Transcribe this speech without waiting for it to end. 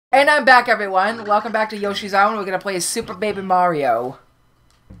And I'm back, everyone. Welcome back to Yoshi's Island. We're gonna play Super Baby Mario.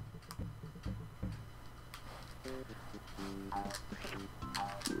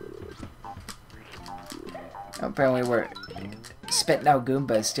 Apparently we're spitting out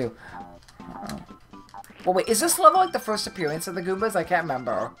Goombas, too. Well, wait, is this level like the first appearance of the Goombas? I can't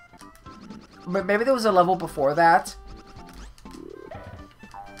remember. Maybe there was a level before that.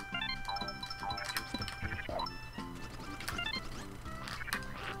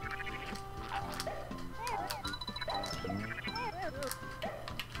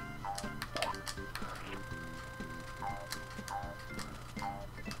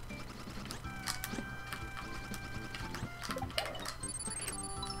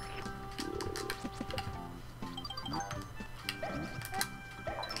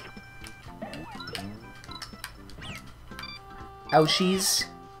 Ouchies.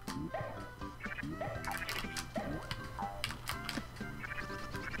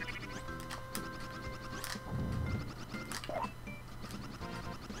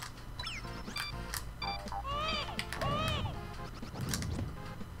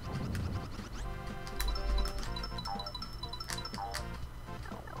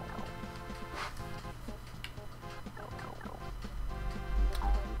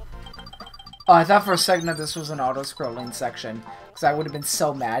 Oh, I thought for a second that this was an auto-scrolling section, because I would have been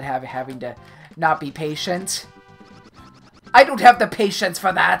so mad having to not be patient. I don't have the patience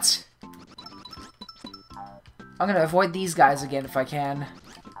for that! I'm gonna avoid these guys again if I can.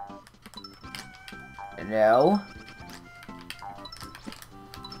 No.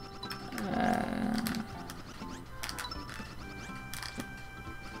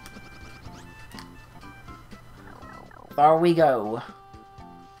 There we go.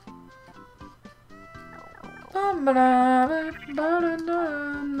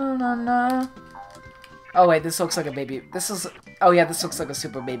 Oh wait, this looks like a baby. This is. Oh yeah, this looks like a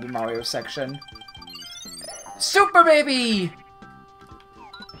Super Baby Mario section. Super Baby!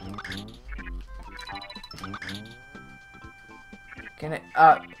 Can it?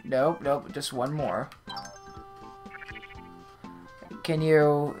 Nope, just one more. Can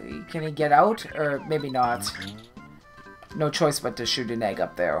you get out? Or maybe not. No choice but to shoot an egg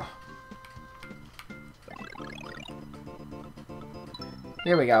up there.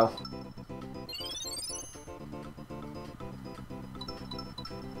 Here we go.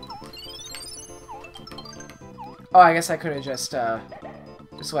 Oh, I guess I could have just let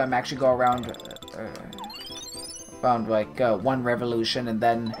him actually go around, like, one revolution and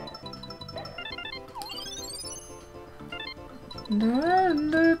then...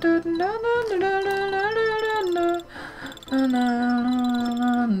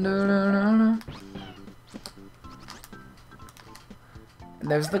 And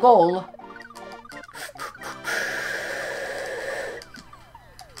there's the goal.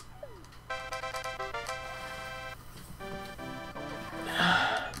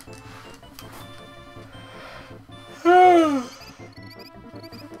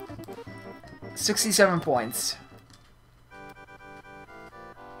 $67 points.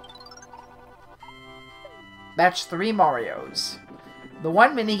 Match 3 Marios. The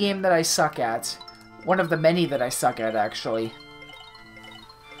one minigame that I suck at. One of the many that I suck at, actually.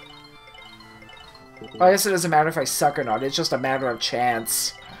 Well, I guess it doesn't matter if I suck or not. It's just a matter of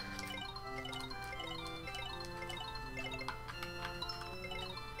chance.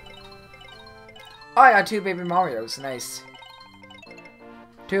 Oh, I got 2 Baby Marios. Nice.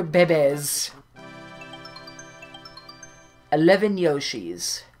 2 babies. 11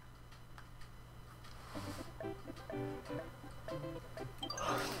 Yoshis.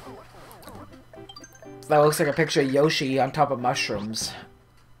 That looks like a picture of Yoshi on top of mushrooms.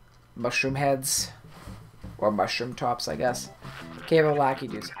 Mushroom heads. Or mushroom tops, I guess. Cave of Lackey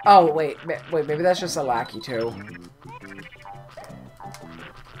Juice. Oh, wait, maybe that's just a Lackey, too.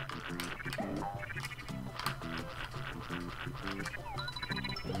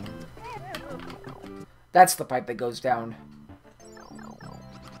 That's the pipe that goes down.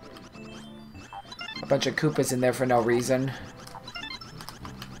 A bunch of Koopas in there for no reason.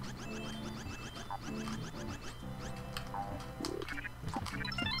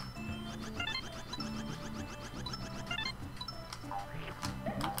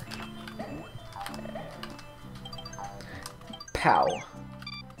 Pow.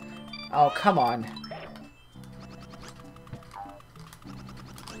 Oh, come on.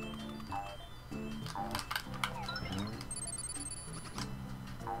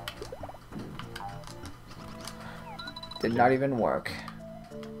 Did not even work.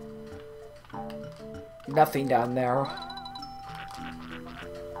 Nothing down there.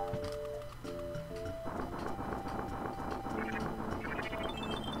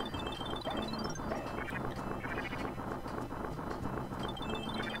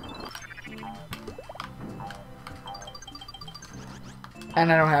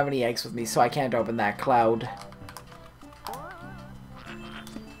 And I don't have any eggs with me, so I can't open that cloud.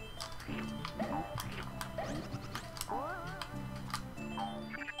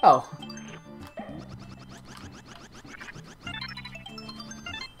 Oh.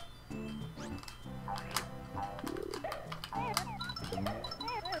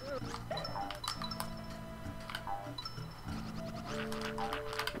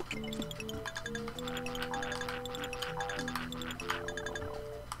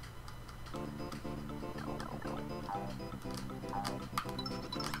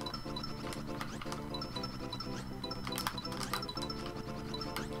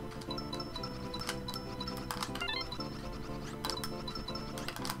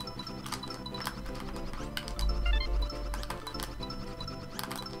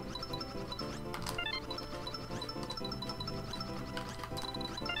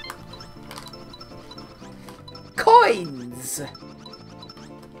 Coins!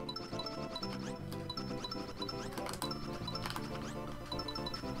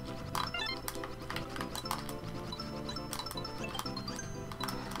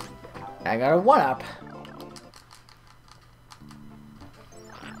 I got a 1-up.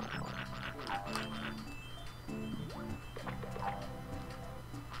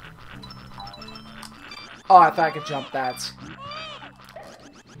 Oh, I thought I could jump that.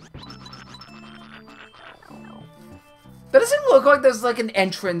 That doesn't look like there's like an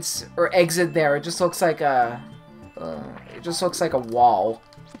entrance or exit there. It just looks like a... it just looks like a wall.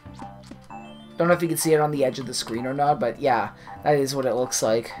 Don't know if you can see it on the edge of the screen or not, but yeah, that is what it looks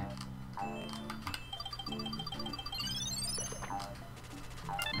like.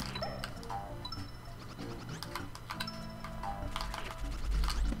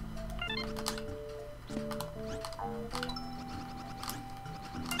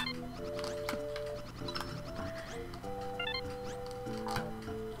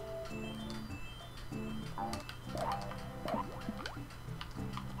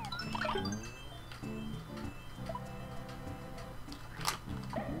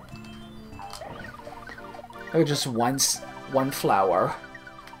 Or just one flower.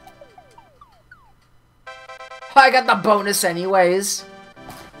 I got the bonus anyways.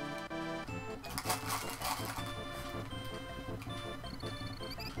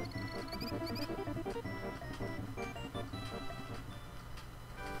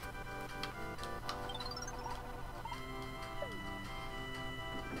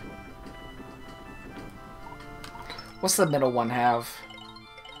 What's the middle one have?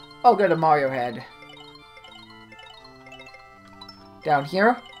 Oh, good, a Mario head. Down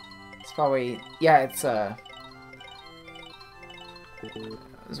here? It's probably... yeah, it's, those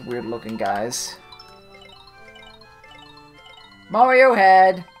weird looking guys. Mario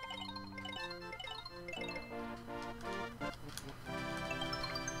head!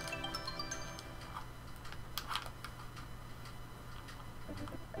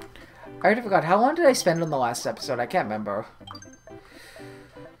 I already forgot. How long did I spend on the last episode? I can't remember.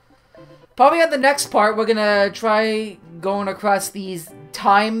 Probably at the next part, we're gonna try going across these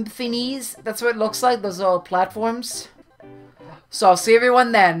time thingies. That's what it looks like, those little platforms. So I'll see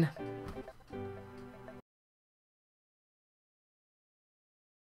everyone then.